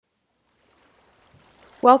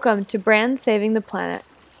Welcome to Brands Saving the Planet.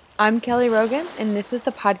 I'm Kelly Rogan, and this is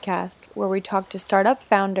the podcast where we talk to startup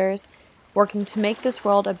founders working to make this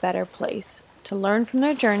world a better place, to learn from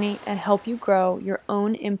their journey and help you grow your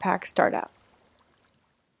own impact startup.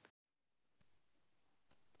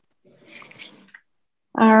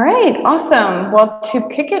 All right, awesome. Well, to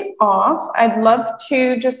kick it off, I'd love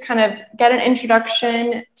to just kind of get an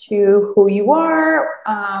introduction to who you are,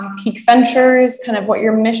 Peak Ventures, kind of what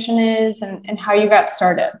your mission is, and how you got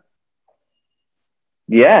started.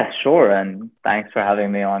 Yeah, sure. And thanks for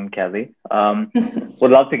having me on, Kelly.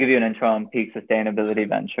 Would love to give you an intro on Peak Sustainability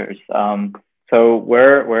Ventures. So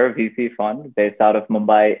we're a VC fund based out of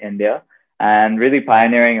Mumbai, India, and really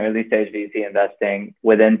pioneering early stage VC investing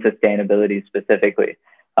within sustainability specifically.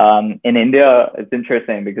 In India, it's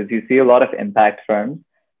interesting because you see a lot of impact firms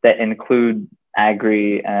that include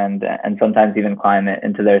agri and sometimes even climate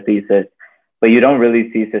into their thesis, but you don't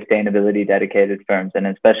really see sustainability dedicated firms. And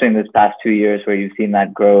especially in this past 2 years where you've seen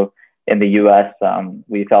that grow in the US,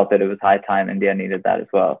 we felt that it was high time India needed that as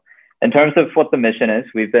well. In terms of what the mission is,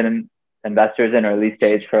 we've been investors in early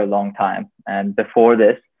stage for a long time. And before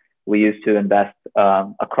this, we used to invest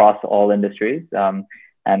across all industries.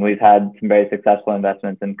 And we've had some very successful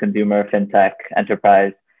investments in consumer, fintech,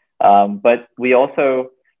 enterprise. But we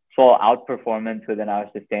also saw outperformance within our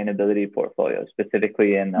sustainability portfolio,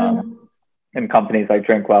 specifically in companies like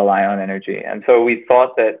Drinkwell, Ion Energy. And so we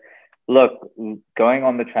thought that, look, going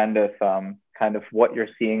on the trend of kind of what you're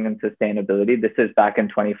seeing in sustainability, this is back in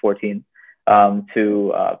 2014,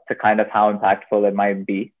 to kind of how impactful it might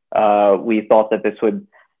be. We thought that this would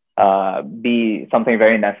be something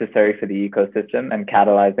very necessary for the ecosystem and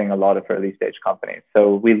catalyzing a lot of early stage companies.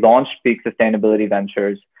 So we launched Peak Sustainability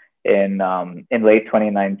Ventures in late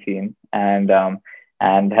 2019 and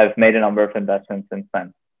have made a number of investments since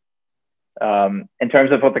then. In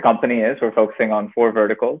terms of what the company is, we're focusing on 4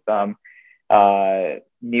 verticals: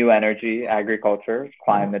 new energy, agriculture,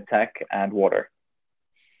 climate tech, and water.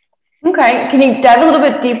 Okay, can you dive a little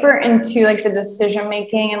bit deeper into like the decision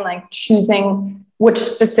making and like choosing which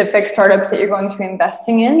specific startups that you're going to be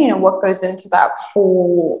investing in? You know, what goes into that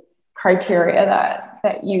full criteria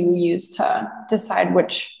that you use to decide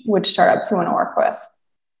which startups you want to work with?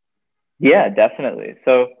 Yeah, definitely.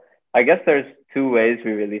 So I guess there's 2 ways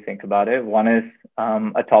we really think about it. One is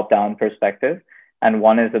a top-down perspective, and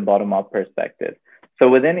one is a bottom-up perspective. So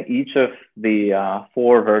within each of the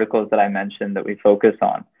 4 verticals that I mentioned that we focus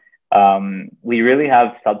on, we really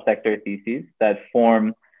have subsector theses that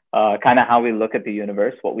form kind of how we look at the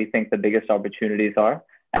universe, what we think the biggest opportunities are,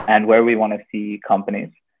 and where we want to see companies.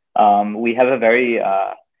 We have a very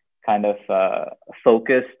kind of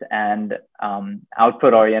focused and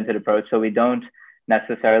output-oriented approach. So we don't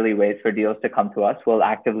necessarily wait for deals to come to us. We'll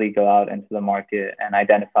actively go out into the market and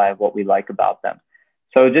identify what we like about them.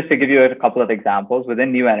 So just to give you a couple of examples,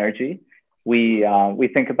 within new energy, we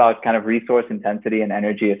think about kind of resource intensity and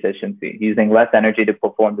energy efficiency, using less energy to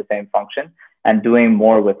perform the same function and doing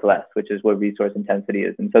more with less, which is what resource intensity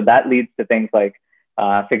is. And so that leads to things like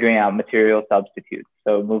figuring out material substitutes.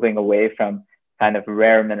 So moving away from kind of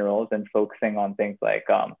rare minerals and focusing on things like,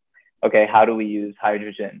 okay, how do we use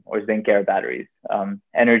hydrogen or zinc air batteries,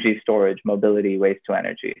 energy storage, mobility, waste to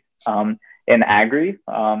energy. In agri,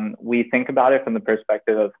 we think about it from the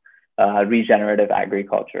perspective of regenerative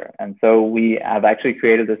agriculture. And so we have actually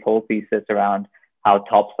created this whole thesis around how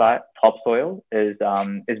topsoil is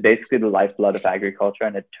basically the lifeblood of agriculture,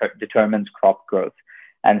 and it determines crop growth.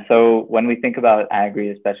 And so when we think about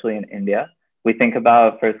agri, especially in India, we think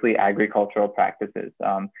about firstly agricultural practices,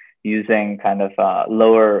 using kind of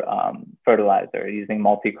lower fertilizer, using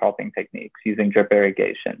multi-cropping techniques, using drip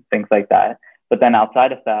irrigation, things like that. But then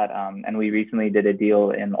outside of that, and we recently did a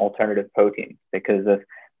deal in alternative proteins because of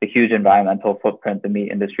the huge environmental footprint the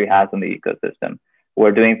meat industry has on the ecosystem.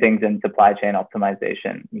 We're doing things in supply chain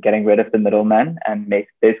optimization, getting rid of the middlemen and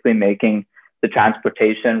basically making the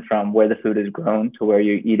transportation from where the food is grown to where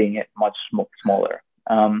you're eating it much smaller.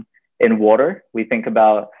 In water, we think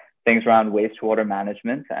about things around wastewater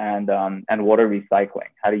management and water recycling,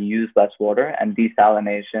 how to use less water, and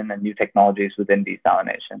desalination and new technologies within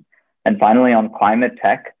desalination. And finally, on climate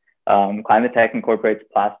tech incorporates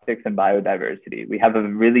plastics and biodiversity. We have a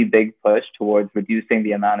really big push towards reducing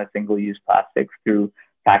the amount of single-use plastics through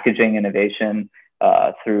packaging innovation,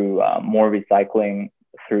 through more recycling,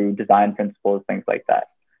 through design principles, things like that.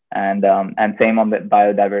 And same on the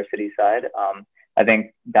biodiversity side. I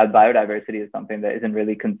think that biodiversity is something that isn't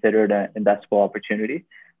really considered an investable opportunity,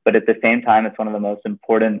 but at the same time, it's one of the most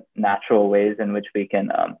important natural ways in which we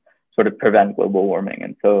can sort of prevent global warming.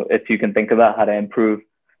 And so if you can think about how to improve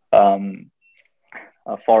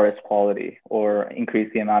forest quality or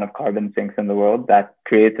increase the amount of carbon sinks in the world, that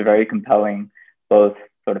creates a very compelling both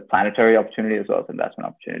sort of planetary opportunity as well as investment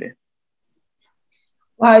opportunity.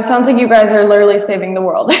 Wow, it sounds like you guys are literally saving the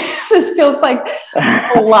world. This feels like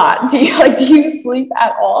a lot. Do you sleep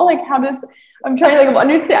at all? Like, how does, I'm trying to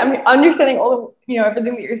understand, I'm understanding all of,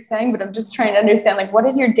 everything that you're saying, but I'm just trying to understand, like, what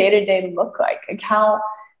does your day-to-day look like? Like how,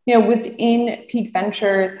 within Peak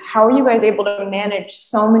Ventures, how are you guys able to manage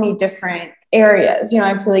so many different areas?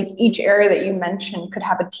 I feel like each area that you mentioned could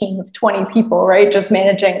have a team of 20 people, right? Just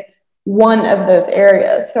managing one of those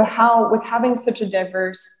areas. So how, with having such a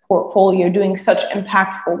diverse portfolio, doing such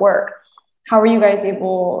impactful work, how are you guys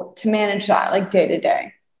able to manage that like day to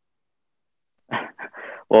day?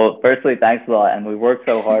 Well, firstly, thanks a lot. And we work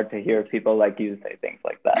so hard to hear people like you say things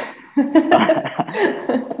like that.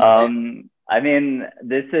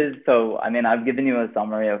 I've given you a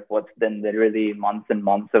summary of what's been literally months and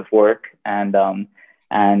months of work. And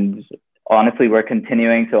honestly, we're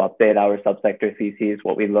continuing to update our subsector theses,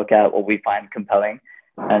 what we look at, what we find compelling.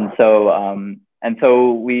 And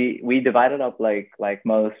so we divided up like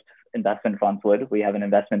most investment funds would. We have an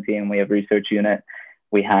investment team, we have research unit,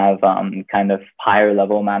 we have kind of higher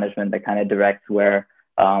level management that kind of directs where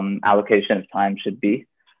allocation of time should be.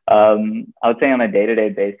 I would say on a day-to-day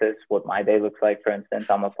basis, what my day looks like, for instance,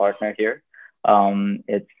 I'm a partner here.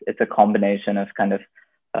 It's a combination of kind of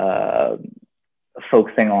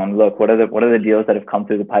focusing on, look, what are the deals that have come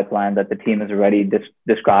through the pipeline that the team has already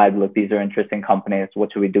described? Look, these are interesting companies.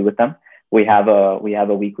 What should we do with them? We have a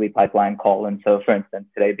weekly pipeline call. And so, for instance,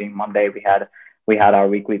 today being Monday, we had our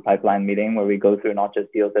weekly pipeline meeting where we go through not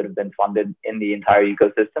just deals that have been funded in the entire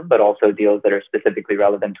ecosystem, but also deals that are specifically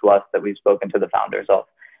relevant to us that we've spoken to the founders of.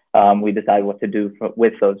 We decide what to do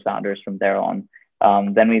with those founders from there on.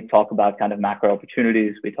 Then we talk about kind of macro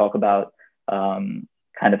opportunities. We talk about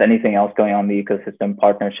kind of anything else going on in the ecosystem,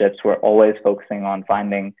 partnerships. We're always focusing on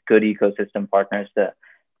finding good ecosystem partners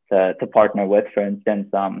to partner with. For instance,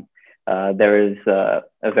 there is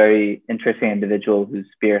a very interesting individual who's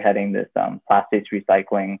spearheading this plastics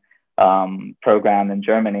recycling program in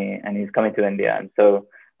Germany, and he's coming to India. And so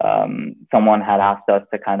someone had asked us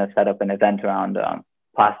to kind of set up an event around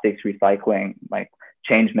plastics recycling, like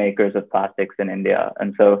change makers of plastics in India.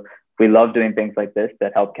 And so we love doing things like this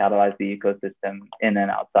that help catalyze the ecosystem in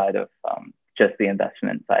and outside of just the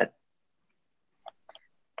investment side.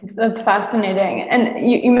 That's fascinating. And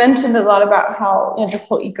you mentioned a lot about how, this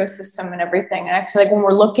whole ecosystem and everything. And I feel like when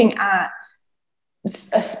we're looking at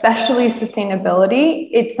especially sustainability,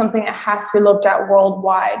 it's something that has to be looked at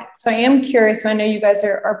worldwide. So I am curious, so I know you guys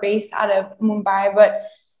are based out of Mumbai, but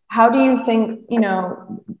how do you think,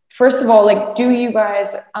 first of all, like, do you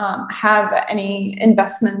guys have any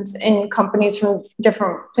investments in companies from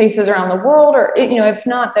different places around the world? Or, if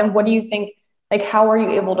not, then what do you think, like, how are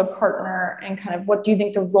you able to partner, and kind of what do you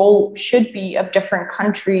think the role should be of different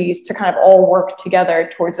countries to kind of all work together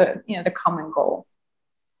towards the common goal?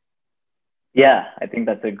 Yeah, I think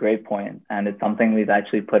that's a great point. And it's something we've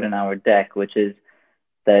actually put in our deck, which is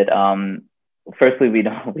that firstly, we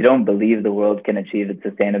don't believe the world can achieve its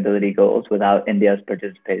sustainability goals without India's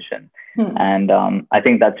participation. And I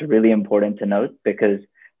think that's really important to note, because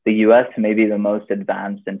the US may be the most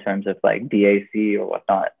advanced in terms of like DAC or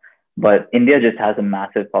whatnot, but India just has a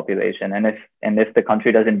massive population. And if the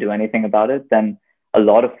country doesn't do anything about it, then a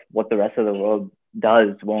lot of what the rest of the world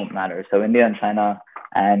does won't matter. So India and China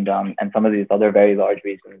and some of these other very large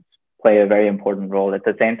regions play a very important role. At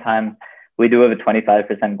the same time, we do have a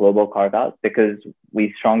 25% global carve out, because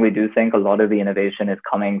we strongly do think a lot of the innovation is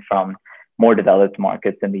coming from more developed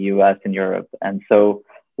markets in the US and Europe. And so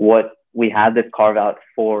what we had this carve out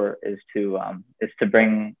for is to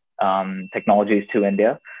bring technologies to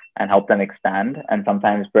India and help them expand, and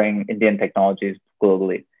sometimes bring Indian technologies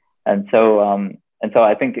globally. And so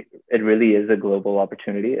I think it really is a global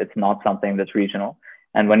opportunity. It's not something that's regional.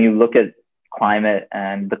 And when you look at climate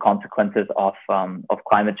and the consequences of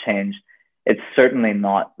climate change, it's certainly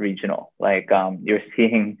not regional. Like you're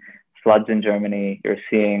seeing floods in Germany, you're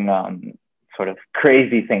seeing sort of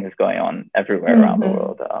crazy things going on everywhere around the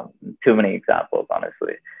world. Too many examples,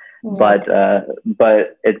 honestly. But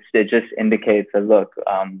it just indicates that, look,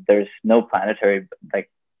 there's no planetary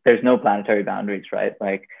boundaries, right?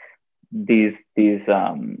 Like these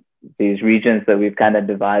regions that we've kind of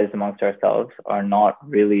devised amongst ourselves are not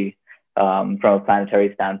really, from a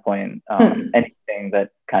planetary standpoint, anything that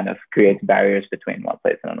kind of creates barriers between one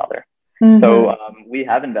place and another. So we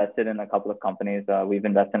have invested in a couple of companies. We've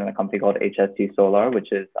invested in a company called HST Solar,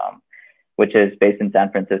 which is based in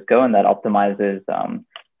San Francisco, and that optimizes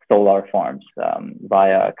solar farms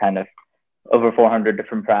via kind of over 400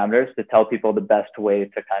 different parameters to tell people the best way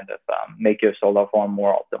to kind of make your solar farm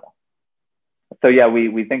more optimal. So yeah,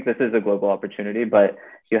 we think this is a global opportunity, but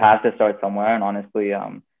you have to start somewhere. And honestly,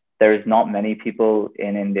 there's not many people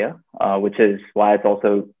in India, which is why it's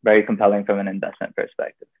also very compelling from an investment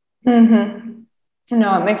perspective. Mm-hmm.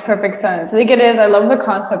 No, it makes perfect sense. I think it is. I love the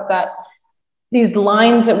concept that these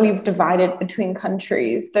lines that we've divided between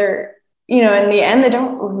countries, they're, you know, in the end, they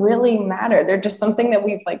don't really matter. They're just something that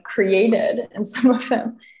we've like created, and some of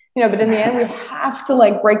them, you know, but in the end, we have to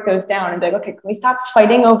like break those down and be like, okay, can we stop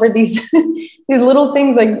fighting over these, these little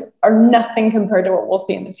things like are nothing compared to what we'll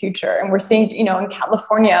see in the future. And we're seeing, you know, in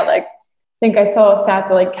California, like, I think I saw a stat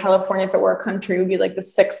that like California, if it were a country, would be like the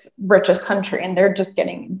 6th richest country, and they're just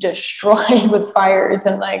getting destroyed with fires,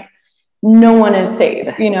 and like no one is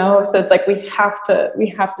safe, you know? So it's like, we have to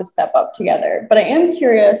step up together. But I am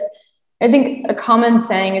curious, I think a common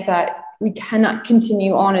saying is that we cannot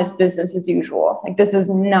continue on as business as usual. Like, this is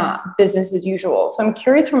not business as usual. So I'm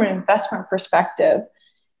curious from an investment perspective,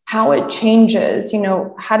 how it changes, you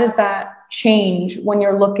know, how does that change when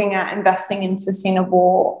you're looking at investing in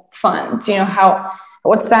sustainable funds? You know,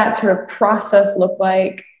 what's that sort of process look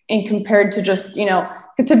like in compared to just, you know,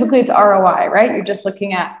 because typically it's ROI, right? You're just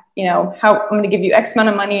looking at, you know, how I'm going to give you X amount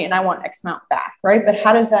of money and I want X amount back, right? But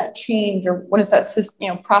how does that change, or what does that, you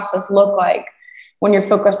know, process look like when you're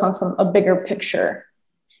focused on a bigger picture?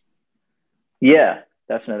 Yeah,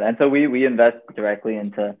 definitely. And so we invest directly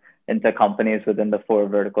into companies within the 4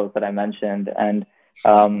 verticals that I mentioned. And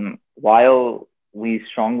while we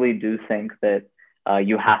strongly do think that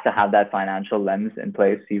you have to have that financial lens in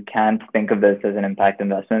place, you can't think of this as an impact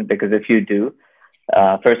investment, because if you do,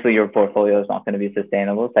 firstly, your portfolio is not going to be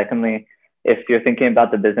sustainable. Secondly, if you're thinking about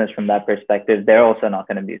the business from that perspective, they're also not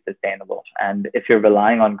going to be sustainable. And if you're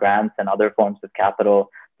relying on grants and other forms of capital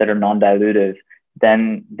that are non-dilutive,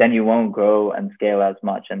 then you won't grow and scale as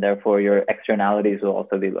much, and therefore your externalities will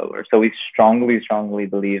also be lower. So we strongly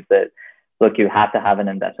believe that, look, you have to have an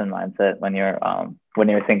investment mindset when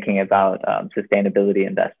you're thinking about sustainability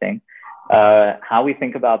investing. How we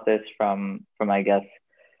think about this from I guess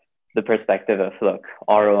the perspective of, look,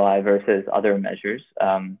 ROI versus other measures.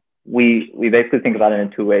 We basically think about it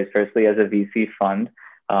in 2 ways. Firstly, as a VC fund,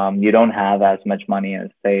 you don't have as much money as,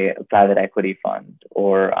 say, a private equity fund,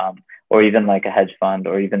 or even like a hedge fund,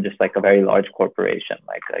 or even just like a very large corporation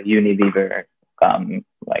like a Unilever,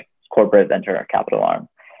 like corporate venture capital arm.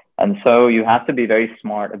 And so you have to be very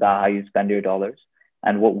smart about how you spend your dollars.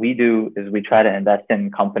 And what we do is we try to invest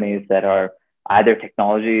in companies that are either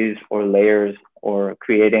technologies or layers, or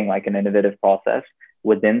creating like an innovative process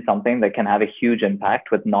within something that can have a huge impact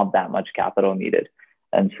with not that much capital needed.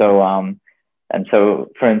 And so,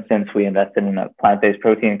 for instance, we invested in a plant-based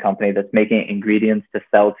protein company that's making ingredients to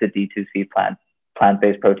sell to D2C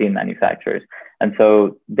plant-based protein manufacturers. And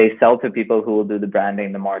so they sell to people who will do the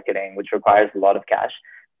branding, the marketing, which requires a lot of cash.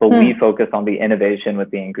 But we focus on the innovation with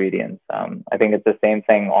the ingredients. I think it's the same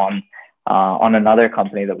thing on another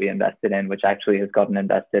company that we invested in, which actually has gotten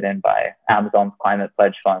invested in by Amazon's Climate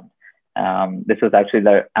Pledge Fund. This was actually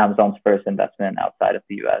Amazon's first investment outside of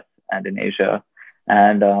the US and in Asia.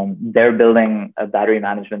 And they're building a battery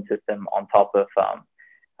management system on top of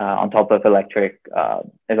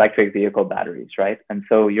electric vehicle batteries, right? And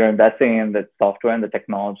so you're investing in the software and the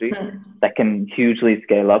technology that can hugely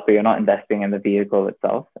scale up, but you're not investing in the vehicle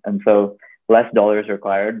itself. And so less dollars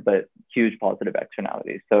required, but huge positive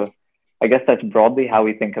externalities. So I guess that's broadly how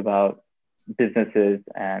we think about businesses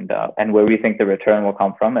and where we think the return will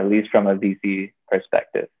come from, at least from a VC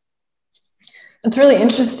perspective. It's really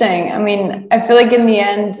interesting. I mean, I feel like in the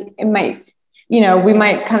end, it might, you know, we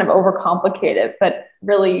might kind of overcomplicate it, but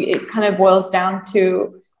really it kind of boils down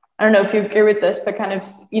to, I don't know if you agree with this, but kind of,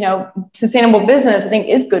 you know, sustainable business, I think,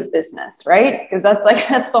 is good business, right? Because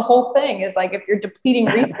that's the whole thing, is like, if you're depleting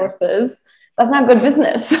resources, that's not good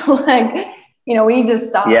business. Like, you know, we need to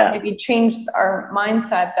stop, maybe change our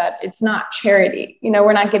mindset that it's not charity. You know,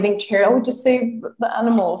 we're not giving charity. Oh, we just save the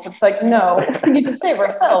animals. It's like, no, we need to save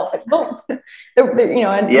ourselves. Like, boom. You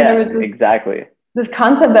know, and there was this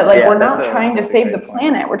concept that like, we're not trying to save the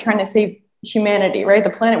planet. We're trying to save humanity, right?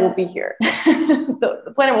 The planet will be here.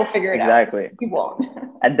 the planet will figure it out. Exactly. We won't.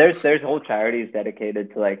 And there's whole charities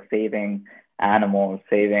dedicated to like saving animals,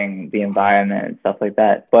 saving the environment and stuff like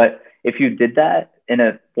that. But if you did that in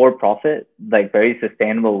a for-profit, like very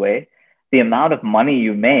sustainable way, the amount of money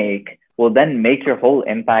you make will then make your whole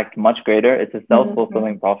impact much greater. It's a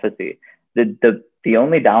self-fulfilling prophecy. The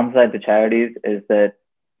only downside to charities is that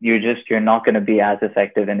you're not going to be as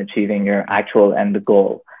effective in achieving your actual end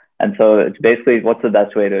goal. And so it's basically, what's the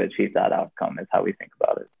best way to achieve that outcome is how we think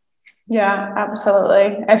about it. Yeah,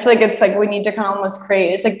 absolutely. I feel like it's like we need to kind of almost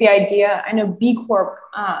create, it's like the idea, I know B Corp,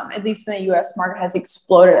 at least in the US market, has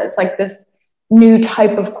exploded as like this new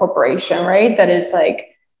type of corporation, right? That is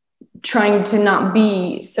like trying to not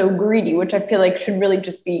be so greedy, which I feel like should really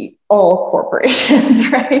just be all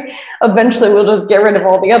corporations, right? Eventually we'll just get rid of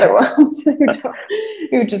all the other ones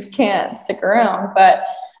who just can't stick around. But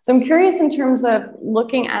so I'm curious in terms of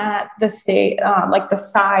looking at the state, like the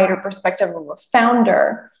side or perspective of a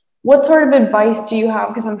founder, what sort of advice do you have?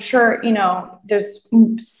 Because I'm sure, there's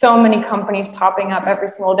so many companies popping up every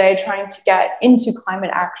single day trying to get into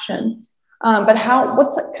climate action. But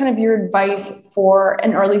what's kind of your advice for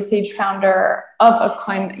an early stage founder of a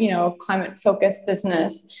climate focused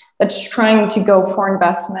business that's trying to go for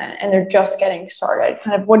investment and they're just getting started?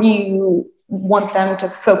 Kind of what do you want them to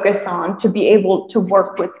focus on to be able to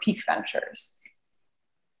work with Peak Ventures?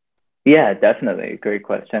 Yeah, definitely. Great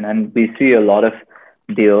question. And we see a lot of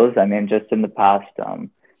deals. I mean, just in the past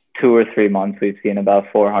 2 or 3 months, we've seen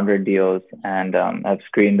about 400 deals and have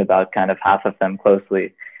screened about kind of half of them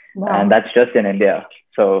closely. Wow. And that's just in India.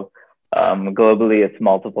 So globally, it's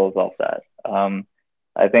multiples of that.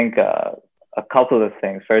 I think a couple of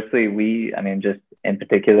things. Firstly, just in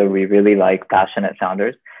particular, we really like passionate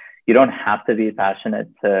founders. You don't have to be passionate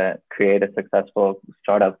to create a successful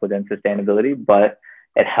startup within sustainability, but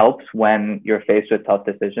it helps when you're faced with tough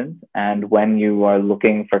decisions and when you are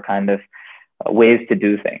looking for kind of ways to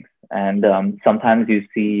do things. And sometimes you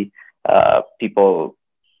see people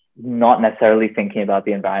not necessarily thinking about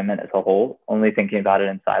the environment as a whole, only thinking about it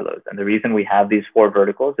in silos. And the reason we have these 4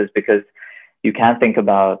 verticals is because you can't think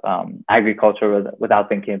about agriculture without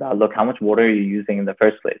thinking about, look, how much water are you using in the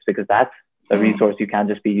first place? Because that's a resource you can't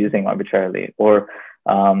just be using arbitrarily. Or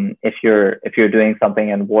if you're doing something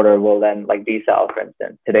in water, well then like desal, for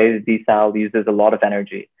instance, today's desal uses a lot of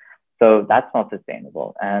energy. So that's not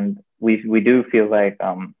sustainable. And we do feel like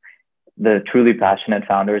the truly passionate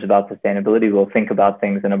founders about sustainability will think about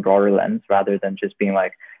things in a broader lens rather than just being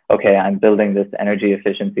like, okay, I'm building this energy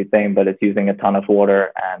efficiency thing, but it's using a ton of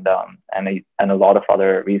water and a lot of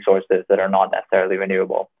other resources that are not necessarily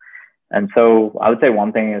renewable. And so I would say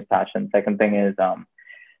one thing is passion. Second thing is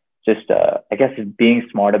I guess being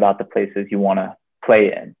smart about the places you want to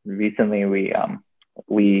play in. Recently,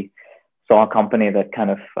 we saw a company that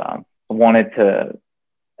kind of wanted to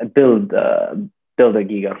build a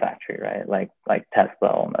gigafactory, right? Like Tesla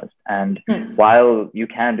almost. And while you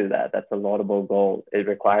can do that, that's a laudable goal. It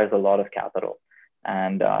requires a lot of capital,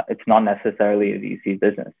 and it's not necessarily a VC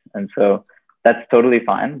business. And so that's totally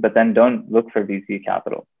fine. But then don't look for VC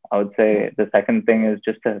capital. I would say the second thing is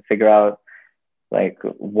just to figure out like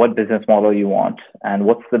what business model you want and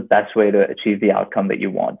what's the best way to achieve the outcome that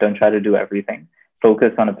you want. Don't try to do everything.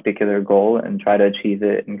 Focus on a particular goal and try to achieve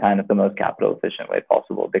it in kind of the most capital efficient way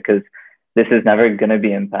possible, because this is never going to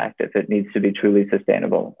be impact if it needs to be truly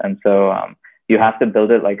sustainable. And so you have to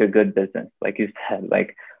build it like a good business. Like you said,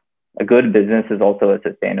 like a good business is also a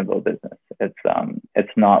sustainable business.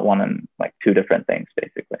 It's not one and like 2 different things,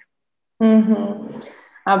 basically. Mm-hmm.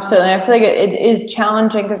 Absolutely. I feel like it is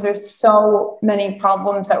challenging because there's so many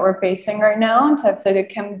problems that we're facing right now. And so I feel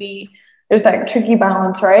like there's that tricky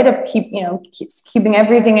balance, right? Of keeping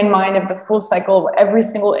everything in mind of the full cycle of every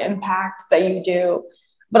single impact that you do,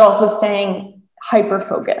 but also staying hyper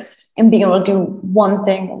focused and being able to do one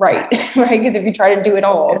thing right, right? Because if you try to do it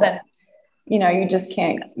all, then you just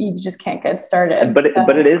can't get started. But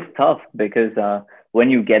it is tough because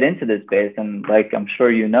when you get into this space, and like I'm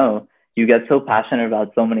sure you get so passionate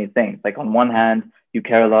about so many things. Like on one hand, you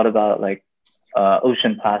care a lot about like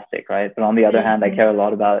ocean plastic, right? But on the other hand, I care a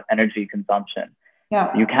lot about energy consumption.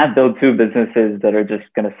 Yeah. You can't build 2 businesses that are just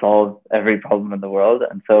going to solve every problem in the world.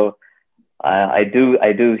 And so I do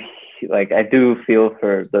feel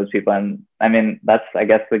for those people. And I mean, that's, I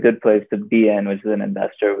guess, the good place to be in, which is an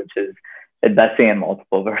investor, which is investing in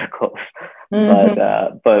multiple verticals.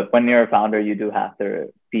 Mm-hmm. But when you're a founder, you do have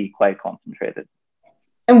to be quite concentrated.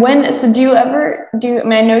 And I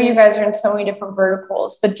mean, I know you guys are in so many different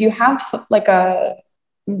verticals, but do you have like a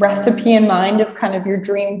recipe in mind of kind of your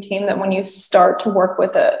dream team that when you start to work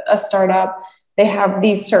with a startup, they have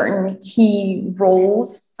these certain key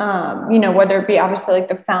roles, whether it be obviously like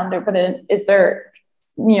the founder, but is there,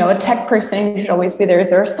 a tech person who should always be there?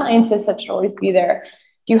 Is there a scientist that should always be there?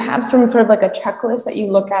 Do you have some sort of like a checklist that you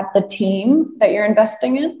look at the team that you're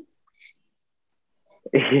investing in?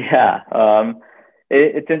 Yeah.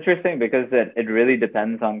 It's interesting because it really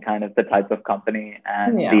depends on kind of the type of company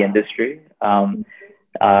and the industry.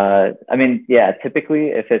 I mean, yeah, typically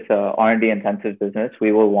if it's a R&D intensive business,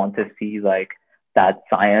 we will want to see like that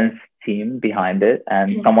science team behind it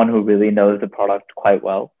and someone who really knows the product quite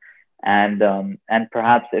well. And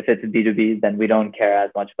perhaps if it's B2B, then we don't care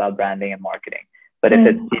as much about branding and marketing. But if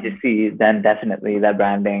it's B2C, then definitely that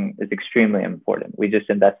branding is extremely important. We just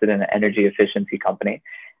invested in an energy efficiency company,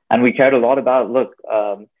 and we cared a lot about, look,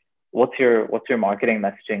 what's your marketing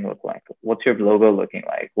messaging look like? What's your logo looking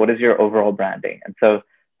like? What is your overall branding? And so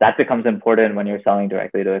that becomes important when you're selling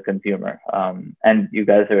directly to a consumer. And you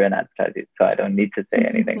guys are in advertising, so I don't need to say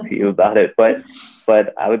anything to you about it. But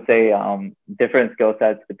I would say different skill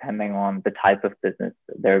sets depending on the type of business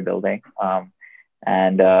they're building.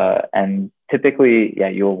 And typically, yeah,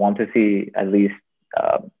 you'll want to see at least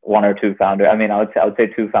one or two founders. I mean, I would say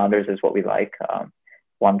two founders is what we like.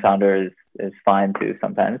 One founder is fine too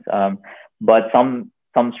sometimes. But some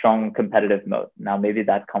strong competitive moat. Now, maybe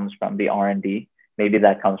that comes from the R&D. Maybe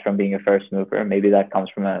that comes from being a first mover. Maybe that comes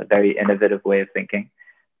from a very innovative way of thinking.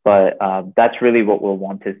 But that's really what we'll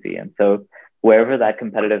want to see. And so wherever that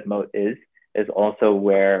competitive moat is also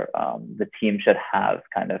where the team should have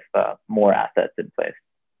kind of more assets in place.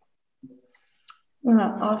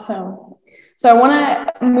 Awesome. So I want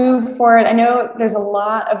to move forward. I know there's a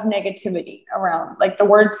lot of negativity around, like the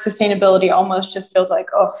word sustainability almost just feels like,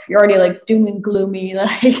 oh, you're already like doom and gloomy,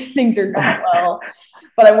 like things are not well.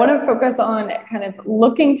 But I want to focus on kind of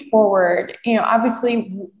looking forward. You know,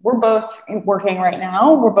 obviously we're both working right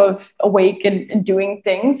now. We're both awake and doing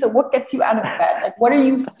things. So what gets you out of bed? Like, what are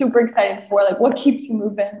you super excited for? Like, what keeps you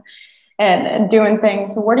moving and doing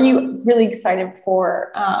things? So what are you really excited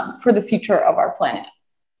for the future of our planet?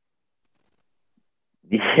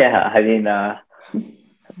 Yeah, I mean,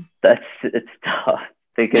 it's tough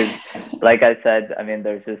because, like I said, I mean,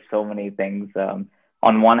 there's just so many things.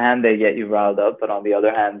 On one hand, they get you riled up, but on the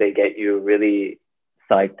other hand, they get you really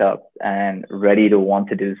psyched up and ready to want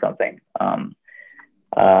to do something. I'm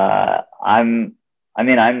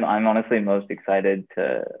honestly most excited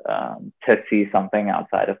to see something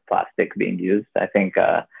outside of plastic being used. I think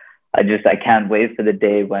I can't wait for the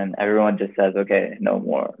day when everyone just says, okay, no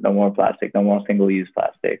more plastic, no more single-use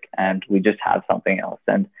plastic, and we just have something else.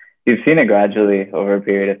 And you've seen it gradually over a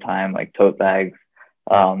period of time, like tote bags,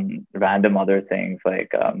 random other things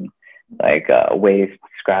like waste,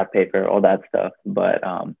 scrap paper, all that stuff. But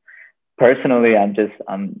personally,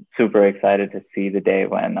 I'm super excited to see the day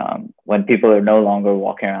when people are no longer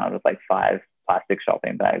walking around with like 5 plastic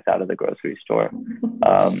shopping bags out of the grocery store.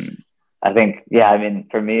 I think, yeah, I mean,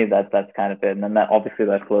 for me, that's kind of it. And then that obviously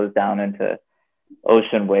that flows down into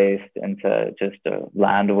ocean waste, into just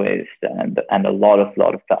land waste, and a lot of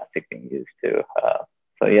plastic being used too.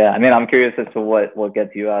 So yeah, I mean, I'm curious as to what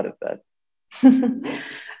gets you out of that.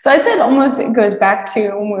 So I'd say it goes back to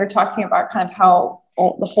when we were talking about kind of how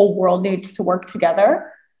the whole world needs to work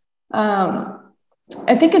together. I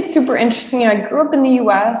think it's super interesting. I grew up in the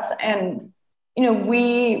US, and you know,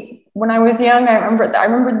 when I was young, I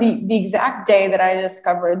remember the exact day that I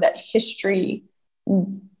discovered that history,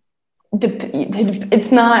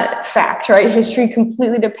 it's not fact, right? History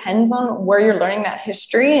completely depends on where you're learning that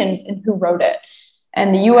history and who wrote it.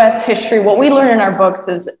 And the US history, what we learn in our books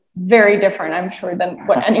is very different, I'm sure, than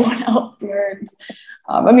what anyone else learns.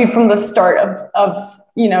 I mean, from the start of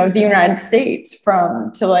you know, the United States,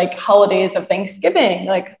 to like holidays of Thanksgiving,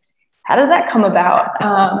 like how did that come about?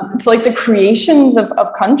 To like the creations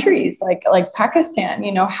of countries like Pakistan,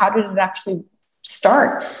 you know, how did it actually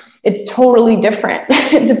start? It's totally different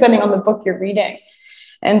depending on the book you're reading.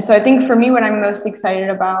 And so I think for me, what I'm most excited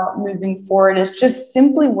about moving forward is just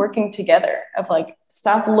simply working together, of like,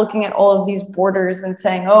 stop looking at all of these borders and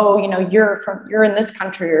saying, oh, you know, you're in this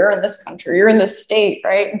country, you're in this country, you're in this state,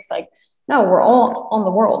 right? It's like, no, we're all on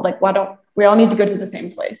the world. Like, why don't we all need to go to the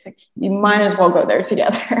same place? Like, you might as well go there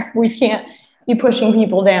together. We can't be pushing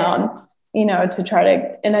people down, you know, to try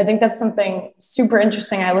to, and I think that's something super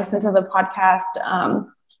interesting. I listened to the podcast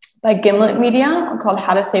by Gimlet Media called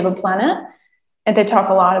How to Save a Planet. And they talk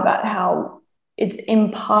a lot about how it's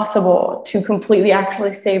impossible to completely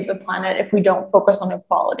actually save the planet if we don't focus on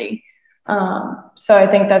equality. So I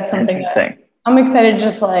think that's something that I'm excited to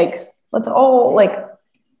just like, let's all like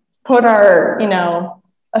put our, you know,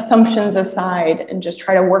 assumptions aside and just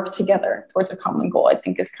try to work together towards a common goal, I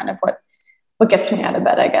think is kind of what gets me out of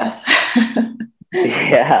bed, I guess.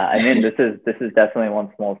 Yeah, I mean, this is definitely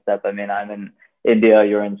one small step. I mean, I'm in India,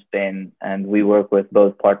 you're in Spain, and we work with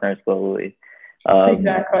both partners globally.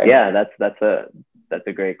 Exactly. Yeah, that's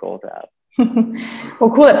a great goal to have. Well,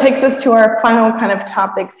 cool. That takes us to our final kind of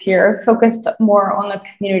topics here, focused more on the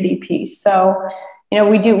community piece. So, you know,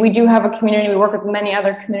 we do have a community. We work with many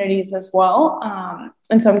other communities as well.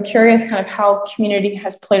 And so I'm curious kind of how community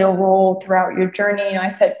has played a role throughout your journey. You know,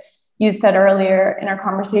 you said earlier in our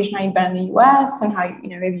conversation how you've been in the US and how, you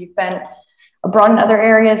know, maybe you've been abroad in other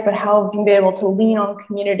areas, but how have you been able to lean on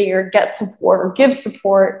community or get support or give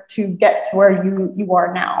support to get to where you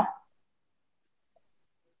are now?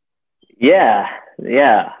 Yeah,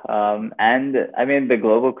 yeah. And I mean, the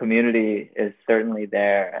global community is certainly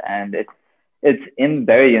there, and it's in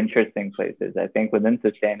very interesting places. I think within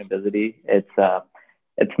sustainability,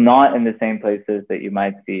 it's not in the same places that you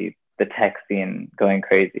might see the tech scene going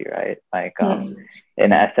crazy, right? Like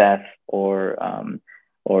in SF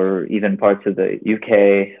or even parts of the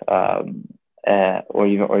UK or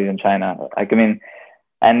even China. Like I mean,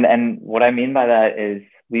 and what I mean by that is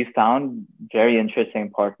we found very interesting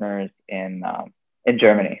partners in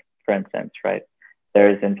Germany, for instance, right?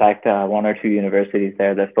 There's in fact one or two universities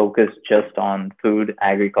there that focus just on food,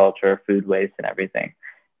 agriculture, food waste, and everything.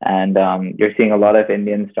 And you're seeing a lot of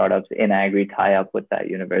Indian startups in agri tie up with that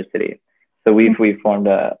university. So we've formed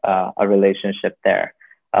a relationship there.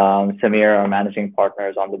 Samir, our managing partner,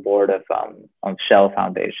 is on the board of Shell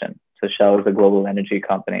Foundation. So Shell is a global energy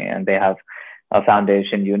company, and they have a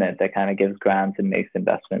foundation unit that kind of gives grants and makes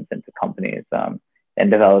investments into companies in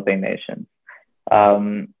developing nations.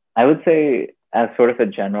 I would say, as sort of a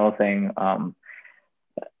general thing,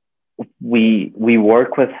 we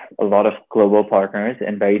work with a lot of global partners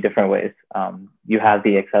in very different ways. You have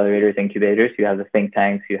the accelerators, incubators, you have the think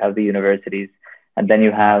tanks, you have the universities, and then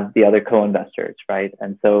you have the other co-investors, right?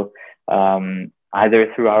 And so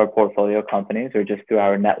either through our portfolio companies or just through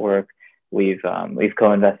our network, we've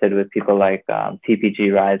co-invested with people like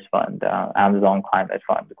TPG Rise Fund, Amazon Climate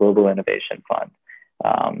Fund, Global Innovation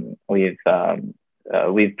Fund.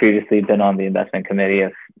 We've previously been on the investment committee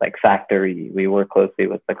of like Factory. We work closely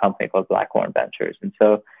with a company called Blackhorn Ventures. And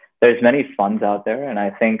so there's many funds out there. And I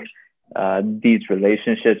think these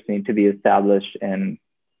relationships need to be established in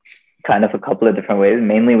kind of a couple of different ways,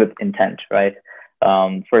 mainly with intent, right?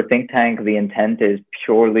 For a think tank, the intent is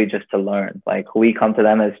purely just to learn. Like we come to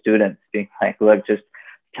them as students being like, look, just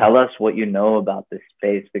tell us what you know about this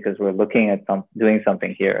space because we're looking at doing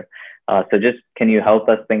something here. So just, can you help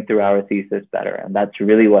us think through our thesis better? And that's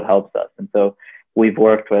really what helps us. And so we've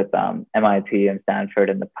worked with MIT and Stanford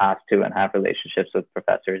in the past to and have relationships with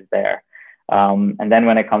professors there. And then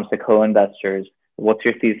when it comes to co-investors, what's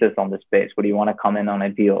your thesis on the space? What do you want to come in on a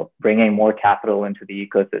deal? Bringing more capital into the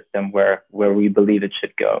ecosystem where we believe it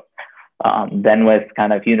should go. Then with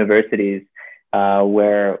kind of universities,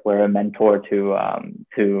 where we're a mentor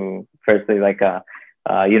to firstly like a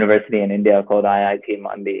university in India called IIT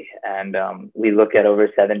Mandi. And we look at over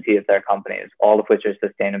 70 of their companies, all of which are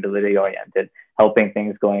sustainability oriented, helping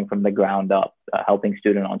things going from the ground up, helping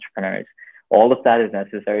student entrepreneurs. All of that is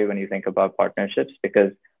necessary when you think about partnerships,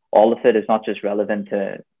 because all of it is not just relevant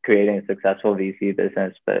to creating a successful VC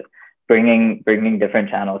business, but bringing different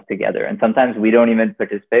channels together. And sometimes we don't even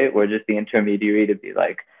participate. We're just the intermediary to be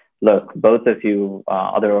like, look, both of you,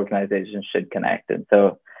 other organizations should connect. And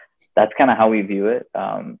so that's kind of how we view it.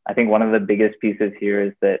 I think one of the biggest pieces here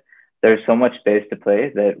is that there's so much space to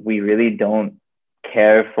play that we really don't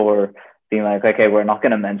care for being like, okay, we're not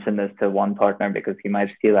going to mention this to one partner because he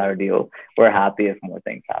might steal our deal. We're happy if more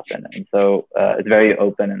things happen. And so it's very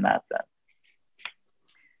open in that sense.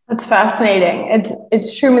 That's fascinating.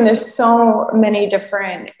 It's true. I mean, there's so many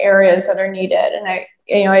different areas that are needed. And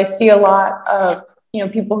I see a lot of,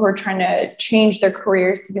 people who are trying to change their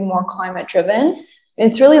careers to be more climate driven.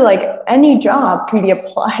 It's really like any job can be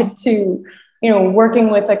applied to, working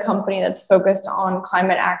with a company that's focused on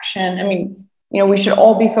climate action. I mean, we should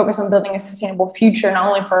all be focused on building a sustainable future, not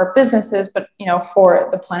only for our businesses, but, for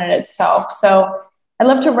the planet itself. So I'd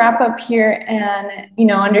love to wrap up here and,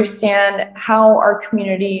 understand how our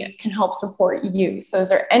community can help support you. So is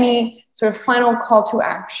there any sort of final call to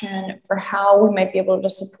action for how we might be able to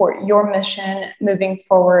support your mission moving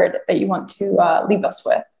forward that you want to leave us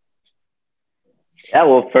with? Yeah,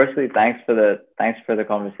 well, firstly, thanks for the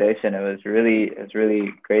conversation. It was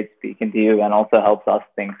really great speaking to you, and also helps us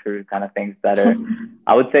think through kind of things better.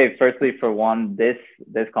 I would say, firstly, for one, this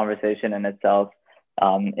conversation in itself,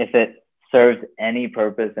 if it serves any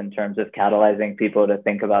purpose in terms of catalyzing people to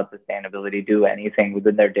think about sustainability, do anything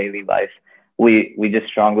within their daily life, we just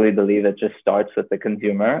strongly believe it just starts with the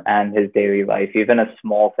consumer and his daily life. Even a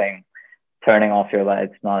small thing, turning off your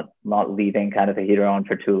lights, not leaving kind of the heater on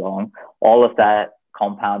for too long, all of that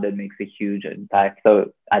compounded makes a huge impact.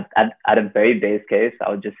 So at a very base case, I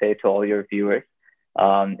would just say to all your viewers,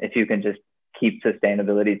 if you can just keep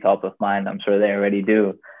sustainability top of mind, I'm sure they already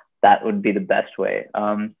do, that would be the best way.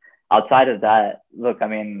 Outside of that, look, I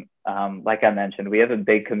mean, like I mentioned, we have a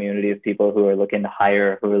big community of people who are looking to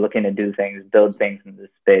hire, who are looking to do things, build things in this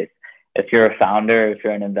space. If you're a founder, if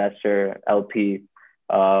you're an investor, LP,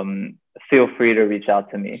 feel free to reach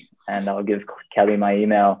out to me, and I'll give Kelly my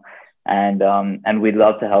email. And we'd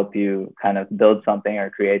love to help you kind of build something or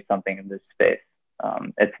create something in this space.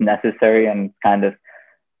 It's necessary, and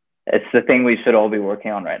it's the thing we should all be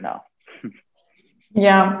working on right now.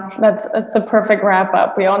 Yeah, that's the perfect wrap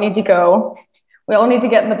up. We all need to go. We all need to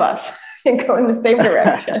get in the bus and go in the same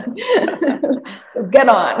direction. So get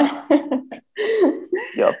on.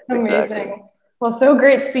 Yep, Amazing. exactly. Well, so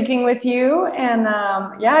great speaking with you. And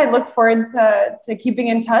I look forward to keeping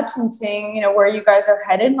in touch and seeing, where you guys are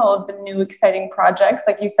headed and all of the new exciting projects.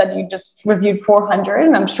 Like you said, you just reviewed 400,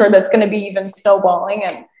 and I'm sure that's going to be even snowballing.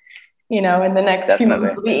 And, in the next few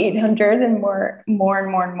months will be 800 and more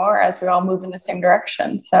as we all move in the same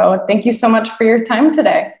direction. So thank you so much for your time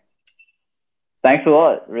today. Thanks a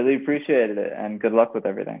lot. Really appreciated it. And good luck with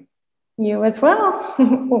everything. You as well.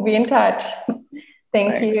 We'll be in touch.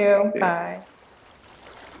 Thanks. You. Yeah. Bye.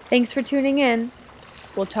 Thanks for tuning in.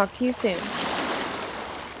 We'll talk to you soon.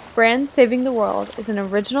 Brands Saving the World is an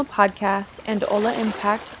original podcast and Ola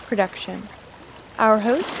Impact production. Our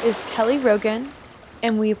host is Kelly Rogan,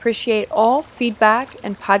 and we appreciate all feedback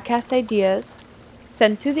and podcast ideas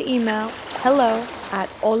sent to the email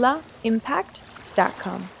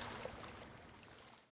hello@olaimpact.com.